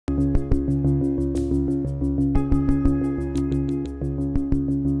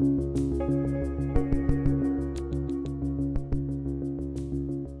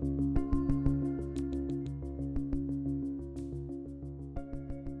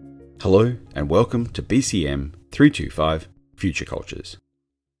Hello and welcome to BCM325 Future Cultures.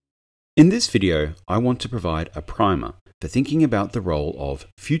 In this video, I want to provide a primer for thinking about the role of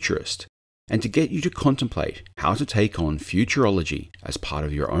futurist and to get you to contemplate how to take on futurology as part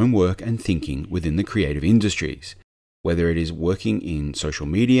of your own work and thinking within the creative industries, whether it is working in social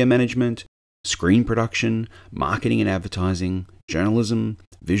media management, screen production, marketing and advertising, journalism,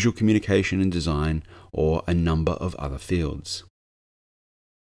 visual communication and design, or a number of other fields.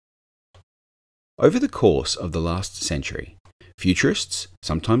 Over the course of the last century, futurists,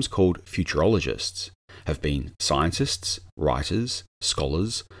 sometimes called futurologists, have been scientists, writers,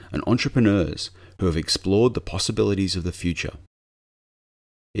 scholars, and entrepreneurs who have explored the possibilities of the future.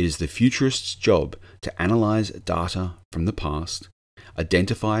 It is the futurist's job to analyze data from the past,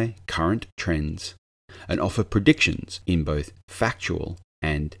 identify current trends, and offer predictions in both factual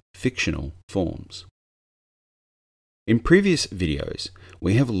and fictional forms. In previous videos,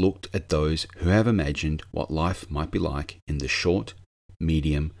 we have looked at those who have imagined what life might be like in the short,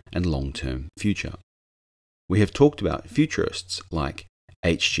 medium, and long-term future. We have talked about futurists like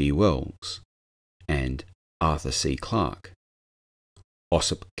H.G. Wells and Arthur C. Clarke,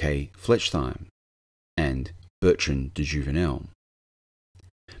 Ossip K. Fletchheim, and Bertrand de Juvenel.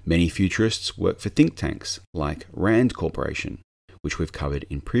 Many futurists work for think tanks like Rand Corporation, which we've covered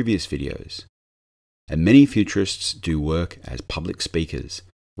in previous videos. And many futurists do work as public speakers,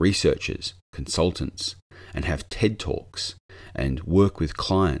 researchers, consultants, and have TED Talks, and work with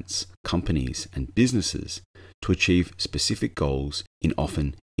clients, companies, and businesses to achieve specific goals in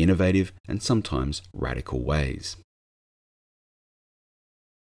often innovative and sometimes radical ways.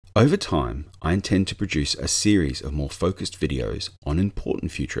 Over time, I intend to produce a series of more focused videos on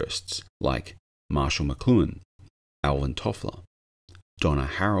important futurists like Marshall McLuhan, Alvin Toffler, Donna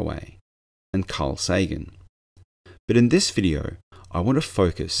Haraway, and Carl Sagan. But in this video, I want to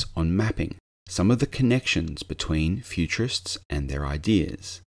focus on mapping some of the connections between futurists and their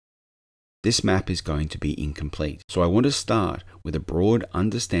ideas. This map is going to be incomplete, so I want to start with a broad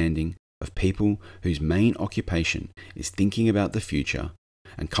understanding of people whose main occupation is thinking about the future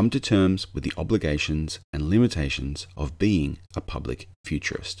and come to terms with the obligations and limitations of being a public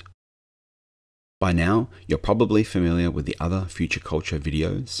futurist. By now, you're probably familiar with the other future culture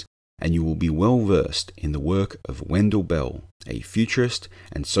videos, and you will be well versed in the work of Wendell Bell, a futurist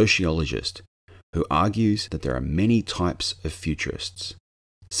and sociologist, who argues that there are many types of futurists.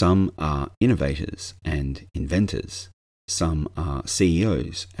 Some are innovators and inventors. Some are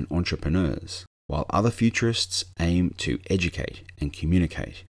CEOs and entrepreneurs, while other futurists aim to educate and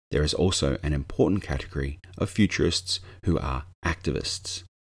communicate. There is also an important category of futurists who are activists.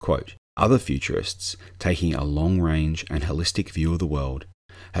 Quote, "Other futurists, taking a long-range and holistic view of the world,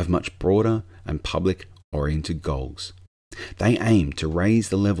 have much broader and public-oriented goals. They aim to raise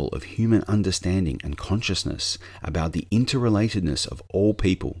the level of human understanding and consciousness about the interrelatedness of all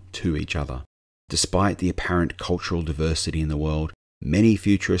people to each other. Despite the apparent cultural diversity in the world, many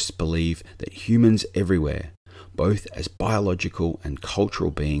futurists believe that humans everywhere, both as biological and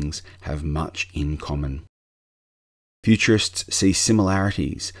cultural beings, have much in common. Futurists see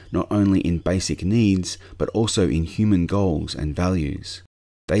similarities not only in basic needs, but also in human goals and values.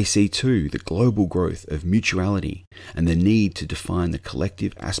 They see too the global growth of mutuality and the need to define the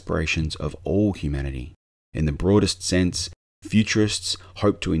collective aspirations of all humanity. In the broadest sense, futurists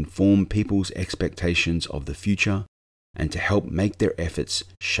hope to inform people's expectations of the future and to help make their efforts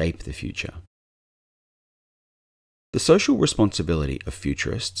shape the future." The social responsibility of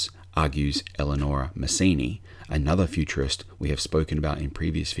futurists, argues Eleonora Massini, another futurist we have spoken about in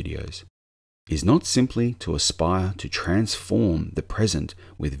previous videos, is not simply to aspire to transform the present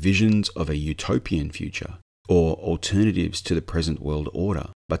with visions of a utopian future or alternatives to the present world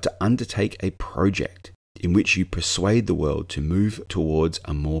order, but to undertake a project in which you persuade the world to move towards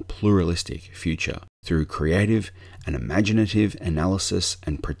a more pluralistic future through creative and imaginative analysis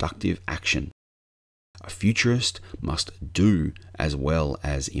and productive action. A futurist must do as well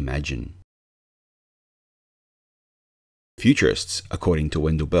as imagine. Futurists, according to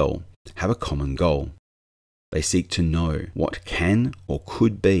Wendell Bell, have a common goal. They seek to know what can or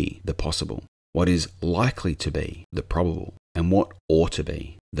could be the possible, what is likely to be the probable, and what ought to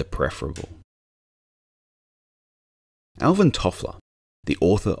be the preferable. Alvin Toffler, the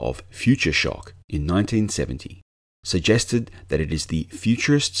author of Future Shock in 1970, suggested that it is the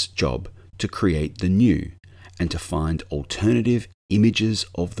futurist's job to create the new and to find alternative images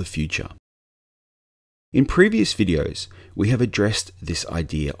of the future. In previous videos, we have addressed this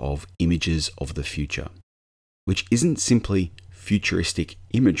idea of images of the future, which isn't simply futuristic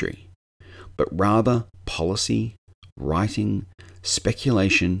imagery, but rather policy, writing,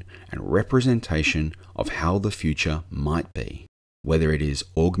 speculation and representation of how the future might be, whether it is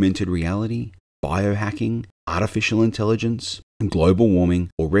augmented reality, biohacking, artificial intelligence, global warming,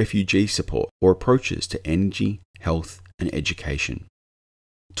 or refugee support, or approaches to energy, health, and education.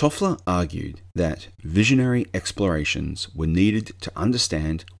 Toffler argued that visionary explorations were needed to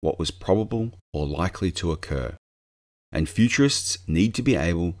understand what was probable or likely to occur, and futurists need to be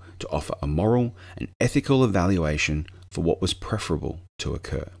able to offer a moral and ethical evaluation for what was preferable to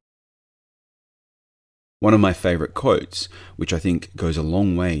occur. One of my favorite quotes, which I think goes a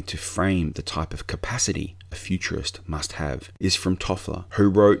long way to frame the type of capacity a futurist must have, is from Toffler, who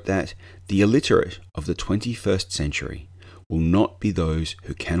wrote that the illiterate of the 21st century will not be those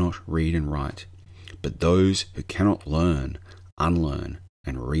who cannot read and write, but those who cannot learn, unlearn,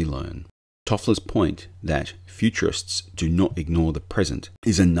 and relearn. Toffler's point that futurists do not ignore the present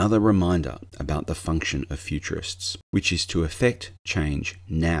is another reminder about the function of futurists, which is to effect change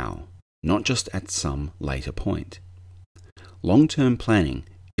now, not just at some later point. Long-term planning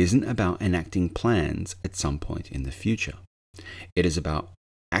isn't about enacting plans at some point in the future. It is about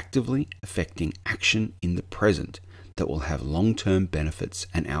actively affecting action in the present that will have long-term benefits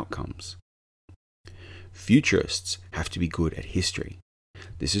and outcomes. Futurists have to be good at history.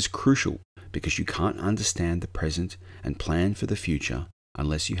 This is crucial because you can't understand the present and plan for the future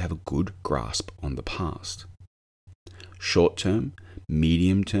unless you have a good grasp on the past. Short-term,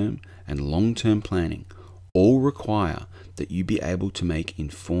 medium-term, and long-term planning all require that you be able to make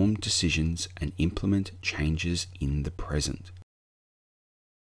informed decisions and implement changes in the present.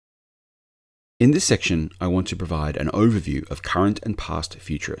 In this section, I want to provide an overview of current and past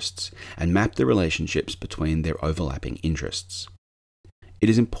futurists and map the relationships between their overlapping interests. It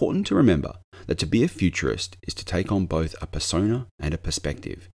is important to remember that to be a futurist is to take on both a persona and a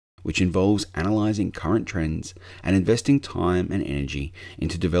perspective, which involves analyzing current trends and investing time and energy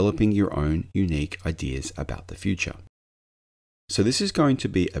into developing your own unique ideas about the future. So this is going to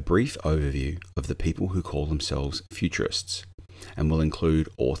be a brief overview of the people who call themselves futurists, and will include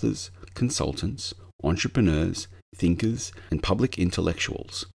authors, consultants, entrepreneurs, thinkers, and public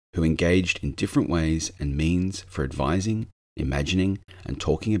intellectuals who engaged in different ways and means for advising, imagining, and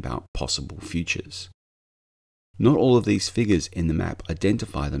talking about possible futures. Not all of these figures in the map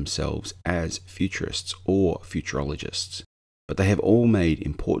identify themselves as futurists or futurologists, but they have all made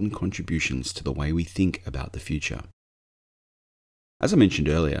important contributions to the way we think about the future. As I mentioned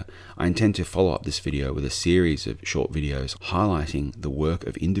earlier, I intend to follow up this video with a series of short videos highlighting the work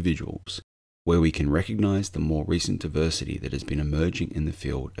of individuals where we can recognize the more recent diversity that has been emerging in the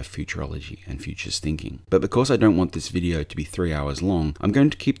field of futurology and futures thinking. But because I don't want this video to be 3 hours long, I'm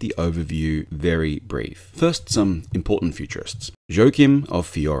going to keep the overview very brief. First, some important futurists. Joachim of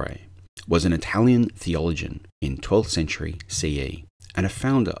Fiore was an Italian theologian in 12th century CE and a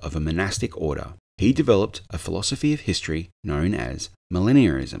founder of a monastic order. He developed a philosophy of history known as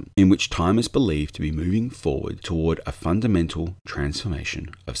millenniarism, in which time is believed to be moving forward toward a fundamental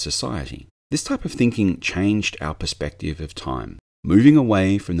transformation of society. This type of thinking changed our perspective of time, moving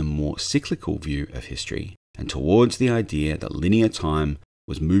away from the more cyclical view of history and towards the idea that linear time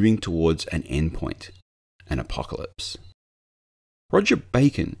was moving towards an endpoint, an apocalypse. Roger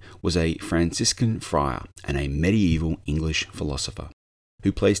Bacon was a Franciscan friar and a medieval English philosopher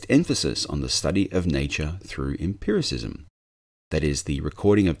who placed emphasis on the study of nature through empiricism, that is, the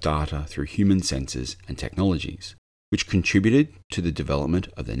recording of data through human senses and technologies, which contributed to the development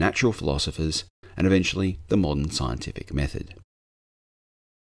of the natural philosophers and eventually the modern scientific method.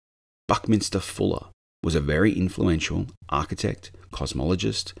 Buckminster Fuller was a very influential architect,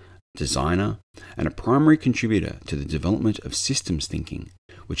 cosmologist, designer, and a primary contributor to the development of systems thinking,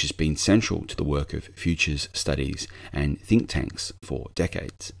 which has been central to the work of futures studies and think tanks for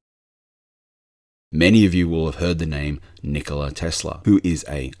decades. Many of you will have heard the name Nikola Tesla, who is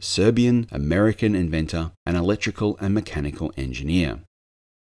a Serbian-American inventor and electrical and mechanical engineer.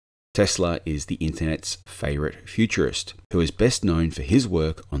 Tesla is the internet's favorite futurist, who is best known for his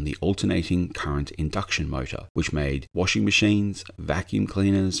work on the alternating current induction motor, which made washing machines, vacuum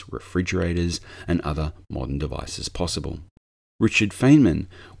cleaners, refrigerators, and other modern devices possible. Richard Feynman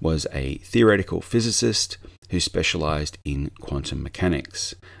was a theoretical physicist who specialized in quantum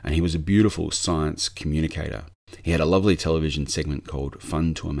mechanics, and he was a beautiful science communicator. He had a lovely television segment called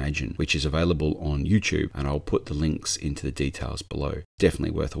Fun to Imagine, which is available on YouTube, and I'll put the links into the details below.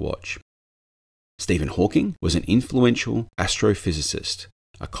 Definitely worth a watch. Stephen Hawking was an influential astrophysicist,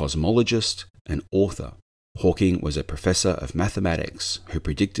 a cosmologist, and author. Hawking was a professor of mathematics who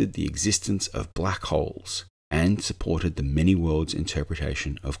predicted the existence of black holes and supported the many worlds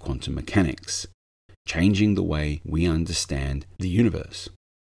interpretation of quantum mechanics. changing the way we understand the universe.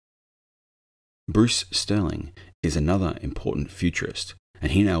 Bruce Sterling is another important futurist,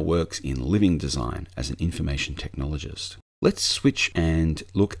 and he now works in living design as an information technologist. Let's switch and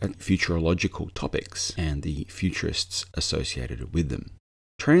look at futurological topics and the futurists associated with them.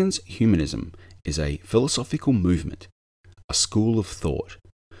 Transhumanism is a philosophical movement, a school of thought,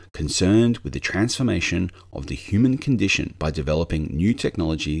 concerned with the transformation of the human condition by developing new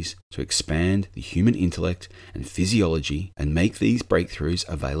technologies to expand the human intellect and physiology and make these breakthroughs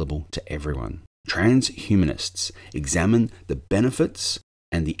available to everyone. Transhumanists examine the benefits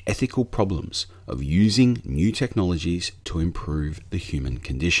and the ethical problems of using new technologies to improve the human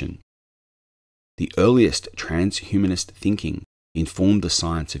condition. The earliest transhumanist thinking informed the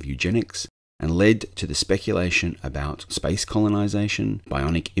science of eugenics and led to the speculation about space colonization,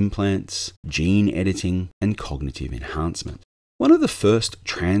 bionic implants, gene editing, and cognitive enhancement. One of the first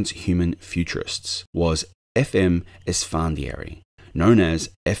transhuman futurists was F.M. Esfandiari, known as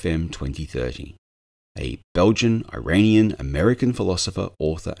FM 2030, a Belgian, Iranian, American philosopher,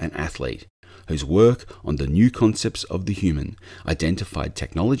 author, and athlete whose work on the new concepts of the human identified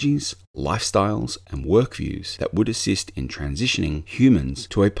technologies, lifestyles, and worldviews that would assist in transitioning humans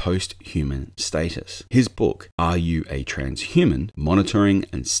to a post-human status. His book, Are You a Transhuman? Monitoring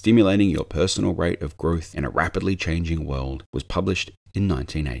and Stimulating Your Personal Rate of Growth in a Rapidly Changing World, was published in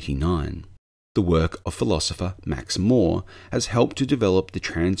 1989. The work of philosopher Max Moore has helped to develop the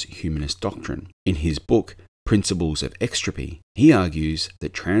transhumanist doctrine. In his book, Principles of Extropy, he argues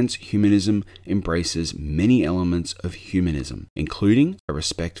that transhumanism embraces many elements of humanism, including a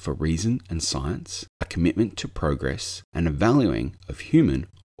respect for reason and science, a commitment to progress, and a valuing of human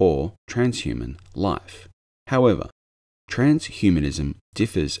or transhuman life. However, transhumanism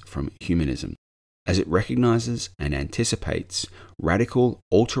differs from humanism, as it recognizes and anticipates radical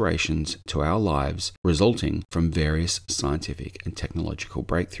alterations to our lives resulting from various scientific and technological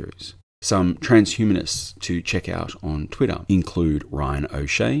breakthroughs. Some transhumanists to check out on Twitter include Ryan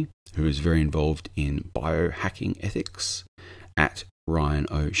O'Shea, who is very involved in biohacking ethics, at Ryan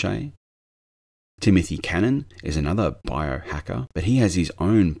O'Shea. Timothy Cannon is another biohacker, but he has his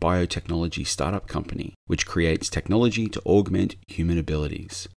own biotechnology startup company, which creates technology to augment human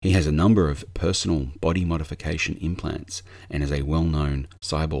abilities. He has a number of personal body modification implants and is a well-known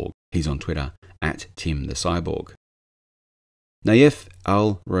cyborg. He's on Twitter at Tim the Cyborg. Naif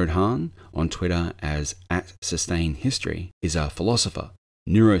Al-Rodhan, on Twitter as @SustainHistory, is a philosopher,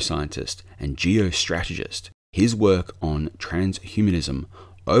 neuroscientist, and geostrategist. His work on transhumanism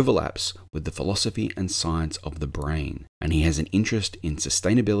overlaps with the philosophy and science of the brain, and he has an interest in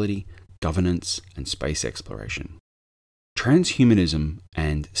sustainability, governance, and space exploration. Transhumanism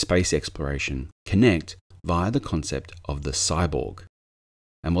and space exploration connect via the concept of the cyborg,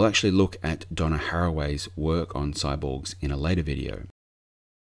 and we'll actually look at Donna Haraway's work on cyborgs in a later video.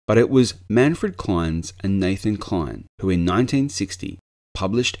 But it was Manfred Clynes and Nathan Kline who in 1960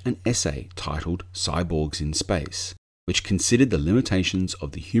 published an essay titled Cyborgs in Space, which considered the limitations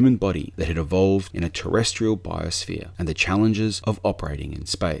of the human body that had evolved in a terrestrial biosphere and the challenges of operating in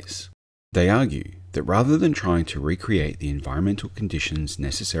space. They argue that rather than trying to recreate the environmental conditions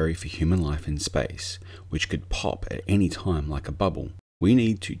necessary for human life in space, which could pop at any time like a bubble, we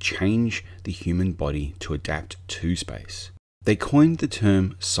need to change the human body to adapt to space. They coined the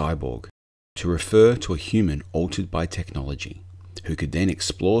term cyborg to refer to a human altered by technology, who could then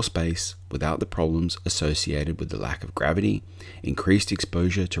explore space without the problems associated with the lack of gravity, increased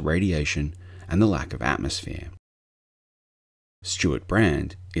exposure to radiation, and the lack of atmosphere. Stuart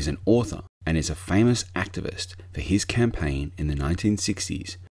Brand is an author and is a famous activist for his campaign in the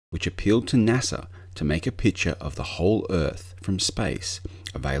 1960s, which appealed to NASA to make a picture of the whole Earth from space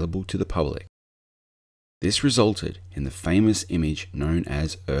available to the public. This resulted in the famous image known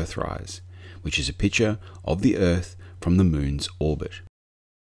as Earthrise, which is a picture of the Earth from the Moon's orbit.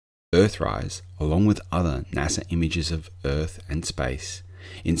 Earthrise, along with other NASA images of Earth and space,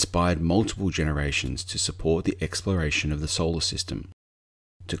 inspired multiple generations to support the exploration of the solar system.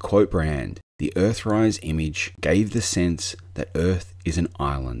 To quote Brand, the Earthrise image gave the sense that Earth is an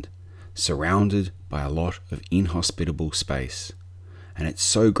island, surrounded by a lot of inhospitable space. And it's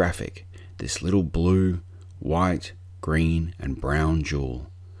so graphic, this little blue, white, green, and brown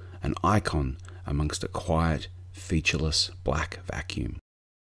jewel, an icon amongst a quiet, featureless black vacuum.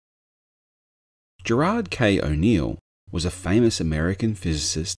 Gerard K. O'Neill was a famous American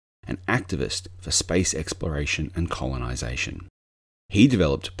physicist and activist for space exploration and colonization. He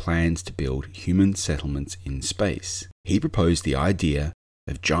developed plans to build human settlements in space. He proposed the idea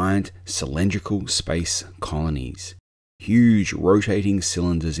of giant cylindrical space colonies, huge rotating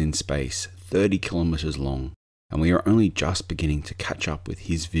cylinders in space 30 kilometers long, and we are only just beginning to catch up with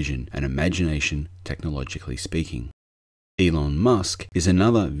his vision and imagination, technologically speaking. Elon Musk is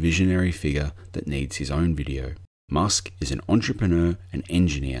another visionary figure that needs his own video. Musk is an entrepreneur and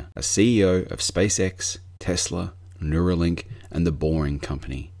engineer, a CEO of SpaceX, Tesla, Neuralink, and the Boring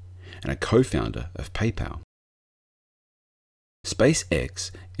Company, and a co-founder of PayPal.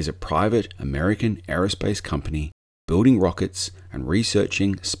 SpaceX is a private American aerospace company building rockets and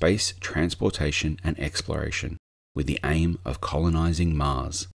researching space transportation and exploration with the aim of colonizing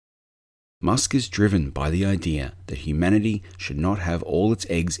Mars. Musk is driven by the idea that humanity should not have all its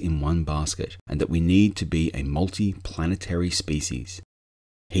eggs in one basket and that we need to be a multi-planetary species.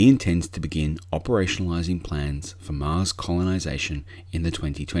 He intends to begin operationalizing plans for Mars colonization in the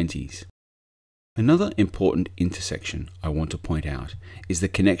 2020s. Another important intersection I want to point out is the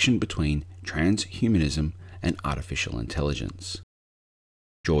connection between transhumanism and artificial intelligence.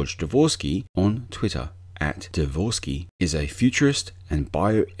 George Dvorsky on Twitter @Dvorsky is a futurist and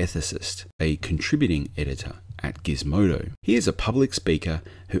bioethicist, a contributing editor at Gizmodo. He is a public speaker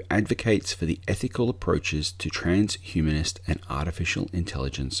who advocates for the ethical approaches to transhumanist and artificial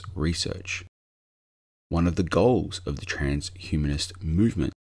intelligence research. One of the goals of the transhumanist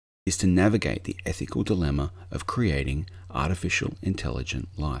movement is to navigate the ethical dilemma of creating artificial intelligent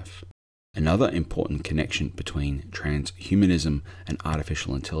life. Another important connection between transhumanism and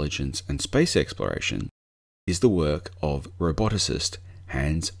artificial intelligence and space exploration is the work of roboticist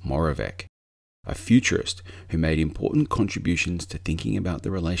Hans Moravec, a futurist who made important contributions to thinking about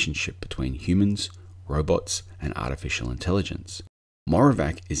the relationship between humans, robots, and artificial intelligence.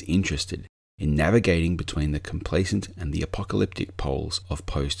 Moravec is interested in navigating between the complacent and the apocalyptic poles of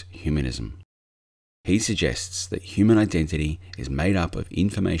post-humanism. He suggests that human identity is made up of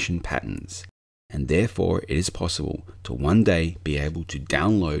information patterns, and therefore it is possible to one day be able to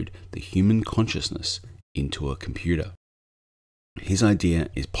download the human consciousness into a computer. His idea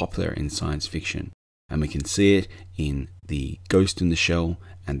is popular in science fiction, and we can see it in The Ghost in the Shell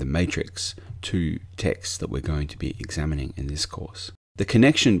and The Matrix, two texts that we're going to be examining in this course. The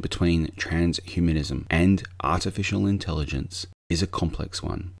connection between transhumanism and artificial intelligence is a complex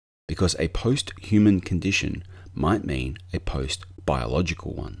one, because a post-human condition might mean a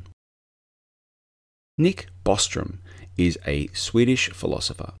post-biological one. Nick Bostrom is a Swedish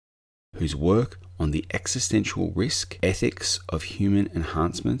philosopher whose work on the existential risk, ethics of human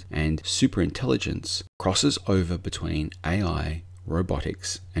enhancement, and superintelligence crosses over between AI,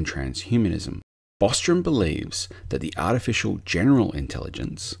 robotics, and transhumanism. Bostrom believes that the artificial general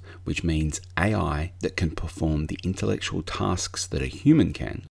intelligence, which means AI that can perform the intellectual tasks that a human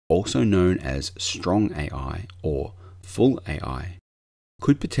can, also known as strong AI or full AI,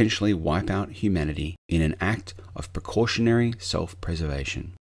 could potentially wipe out humanity in an act of precautionary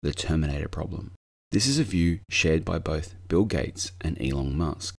self-preservation, the Terminator problem. This is a view shared by both Bill Gates and Elon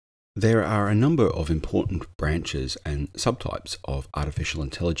Musk. There are a number of important branches and subtypes of artificial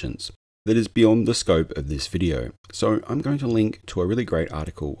intelligence that is beyond the scope of this video, so I'm going to link to a really great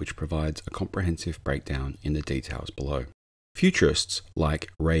article which provides a comprehensive breakdown in the details below. Futurists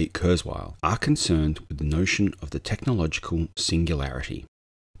like Ray Kurzweil are concerned with the notion of the technological singularity,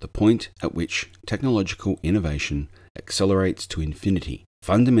 the point at which technological innovation accelerates to infinity,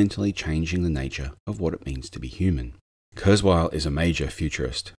 fundamentally changing the nature of what it means to be human. Kurzweil is a major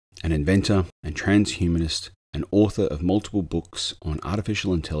futurist, an inventor and transhumanist, an author of multiple books on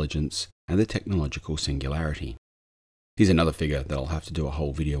artificial intelligence and the technological singularity. He's another figure that I'll have to do a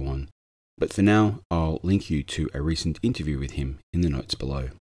whole video on, but for now I'll link you to a recent interview with him in the notes below.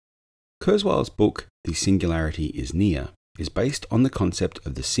 Kurzweil's book, The Singularity is Near, is based on the concept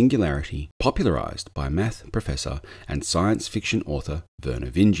of the singularity popularized by math professor and science fiction author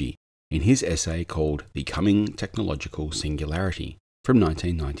Vernor Vinge in his essay called The Coming Technological Singularity from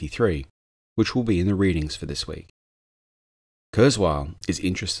 1993, which will be in the readings for this week. Kurzweil is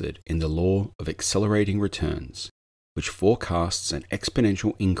interested in the law of accelerating returns, which forecasts an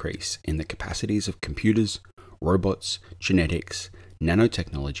exponential increase in the capacities of computers, robots, genetics,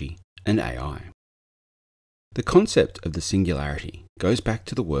 nanotechnology, and AI. The concept of the singularity goes back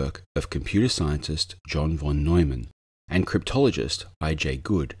to the work of computer scientist John von Neumann and cryptologist I.J.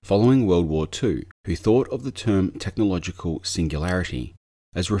 Good following World War II, who thought of the term technological singularity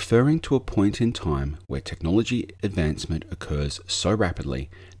as referring to a point in time where technology advancement occurs so rapidly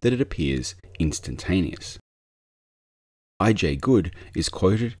that it appears instantaneous. I.J. Good is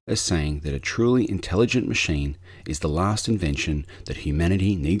quoted as saying that a truly intelligent machine is the last invention that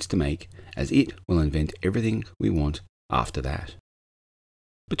humanity needs to make, as it will invent everything we want after that.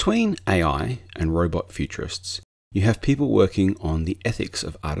 Between AI and robot futurists, You have people working on the ethics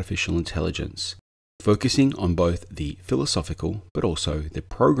of artificial intelligence, focusing on both the philosophical but also the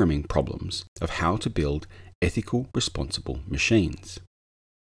programming problems of how to build ethical, responsible machines.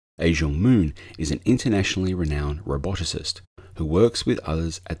 Aijung Moon is an internationally renowned roboticist who works with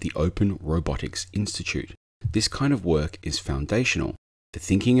others at the Open Robotics Institute. This kind of work is foundational for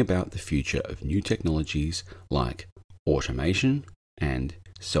thinking about the future of new technologies like automation and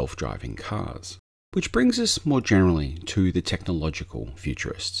self-driving cars. Which brings us more generally to the technological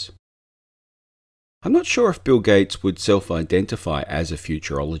futurists. I'm not sure if Bill Gates would self-identify as a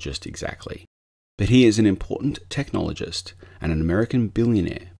futurologist exactly, but he is an important technologist and an American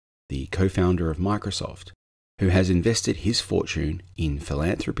billionaire, the co-founder of Microsoft, who has invested his fortune in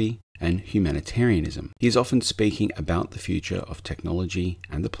philanthropy and humanitarianism. He is often speaking about the future of technology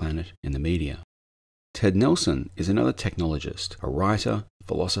and the planet in the media. Ted Nelson is another technologist, a writer,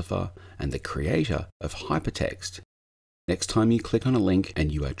 philosopher, and the creator of hypertext. Next time you click on a link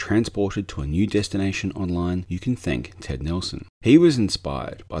and you are transported to a new destination online, you can thank Ted Nelson. He was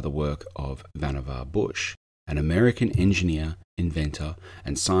inspired by the work of Vannevar Bush, an American engineer, inventor,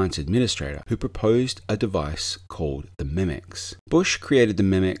 and science administrator who proposed a device called the Memex. Bush created the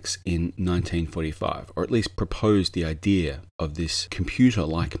Memex in 1945, or at least proposed the idea of this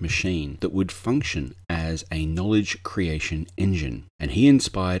computer-like machine that would function as a knowledge creation engine. And he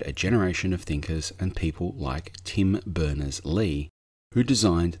inspired a generation of thinkers and people like Tim Berners-Lee, who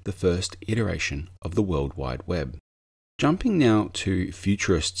designed the first iteration of the World Wide Web. Jumping now to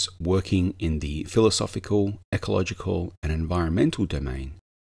futurists working in the philosophical, ecological, and environmental domain,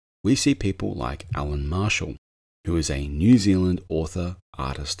 we see people like Alan Marshall, who is a New Zealand author,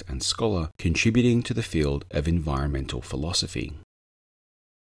 artist, and scholar contributing to the field of environmental philosophy.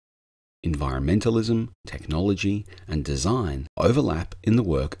 Environmentalism, technology, and design overlap in the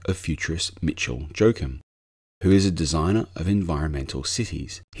work of futurist Mitchell Joachim, who is a designer of environmental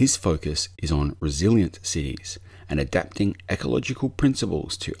cities. His focus is on resilient cities and adapting ecological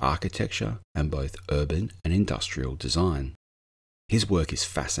principles to architecture and both urban and industrial design. His work is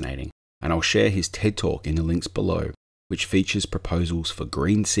fascinating, and I'll share his TED Talk in the links below, which features proposals for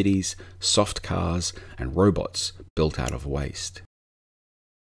green cities, soft cars, and robots built out of waste.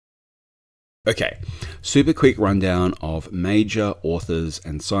 Okay, super quick rundown of major authors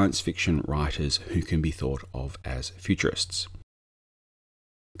and science fiction writers who can be thought of as futurists.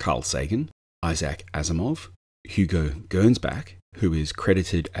 Carl Sagan, Isaac Asimov, Hugo Gernsback, who is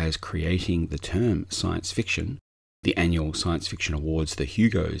credited as creating the term science fiction. The annual science fiction awards, the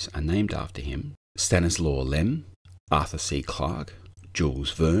Hugos, are named after him. Stanislaw Lem, Arthur C. Clarke,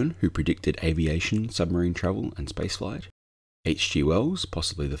 Jules Verne, who predicted aviation, submarine travel, and spaceflight. H.G. Wells,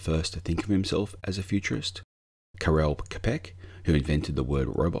 possibly the first to think of himself as a futurist. Karel Capek, who invented the word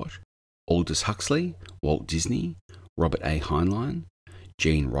robot. Aldous Huxley, Walt Disney, Robert A. Heinlein,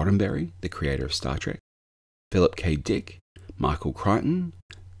 Gene Roddenberry, the creator of Star Trek. Philip K. Dick, Michael Crichton,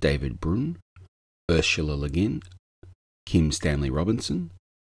 David Brun, Ursula Le Guin, Kim Stanley Robinson,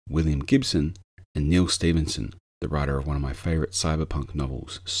 William Gibson, and Neil Stephenson, the writer of one of my favourite cyberpunk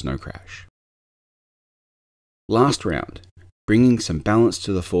novels, Snow Crash. Last round, bringing some balance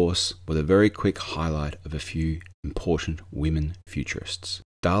to the force with a very quick highlight of a few important women futurists.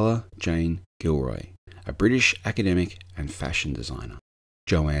 Darla Jane Gilroy, a British academic and fashion designer.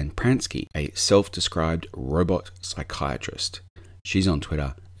 Joanne Pransky, a self-described robot psychiatrist. She's on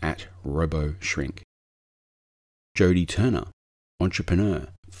Twitter @RoboShrink. Jodie Turner, entrepreneur,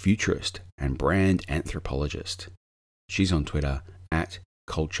 futurist, and brand anthropologist. She's on Twitter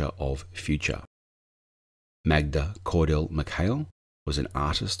 @CultureOfFuture. Magda Cordell McHale was an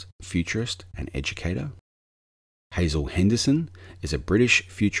artist, futurist, and educator. Hazel Henderson is a British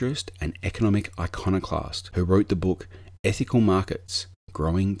futurist and economic iconoclast who wrote the book Ethical Markets,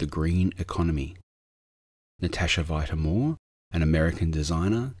 Growing the Green Economy. Natasha Vita-Moore, an American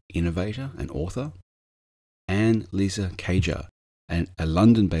designer, innovator, and author. Anne Lisa Cager, a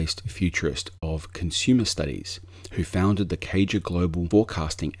London-based futurist of consumer studies who founded the Cager Global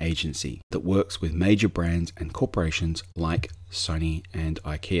Forecasting Agency that works with major brands and corporations like Sony and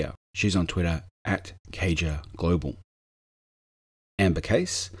IKEA. She's on Twitter @CagerGlobal. Amber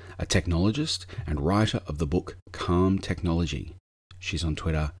Case, a technologist and writer of the book Calm Technology. She's on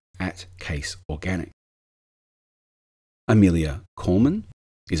Twitter @CaseOrganic. Amelia Corman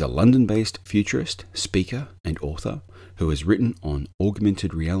is a London-based futurist, speaker, and author who has written on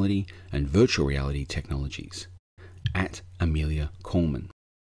augmented reality and virtual reality technologies. @Amelia Corman.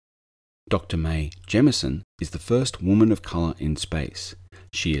 Dr. Mae Jemison is the first woman of colour in space.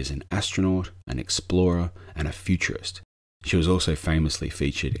 She is an astronaut, an explorer, and a futurist. She was also famously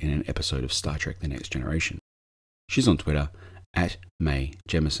featured in an episode of Star Trek The Next Generation. She's on Twitter at May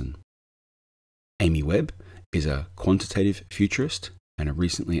Jemison. Amy Webb is a quantitative futurist and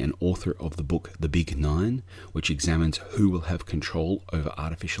recently an author of the book The Big Nine, which examines who will have control over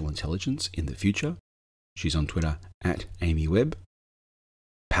artificial intelligence in the future. She's on Twitter at Amy Webb.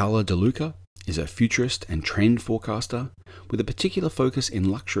 Paola De Luca is a futurist and trend forecaster with a particular focus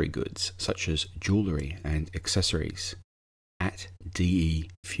in luxury goods such as jewellery and accessories, at DE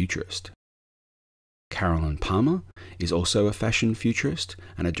Futurist. Caroline Palmer is also a fashion futurist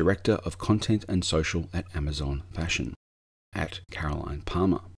and a director of content and social at Amazon Fashion, at Caroline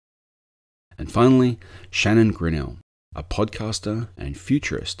Palmer. And finally, Shannon Grinnell, a podcaster and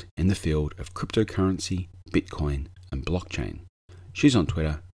futurist in the field of cryptocurrency, Bitcoin, and blockchain. She's on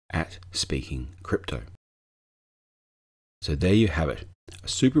Twitter at Speaking Crypto. So there you have it, a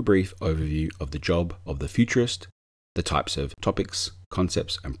super brief overview of the job of the futurist, the types of topics,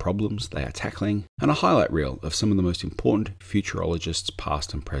 concepts, and problems they are tackling, and a highlight reel of some of the most important futurologists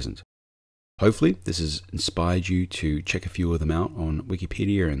past and present. Hopefully, this has inspired you to check a few of them out on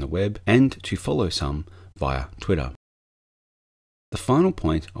Wikipedia and the web, and to follow some via Twitter. The final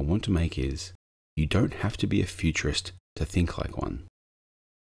point I want to make is, you don't have to be a futurist to think like one.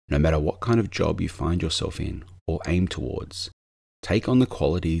 No matter what kind of job you find yourself in or aim towards, take on the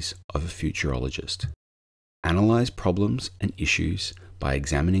qualities of a futurologist. Analyze problems and issues by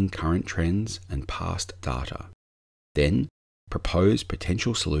examining current trends and past data. Then, propose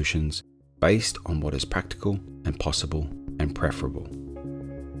potential solutions based on what is practical and possible and preferable.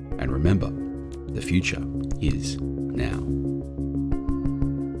 And remember, the future is now.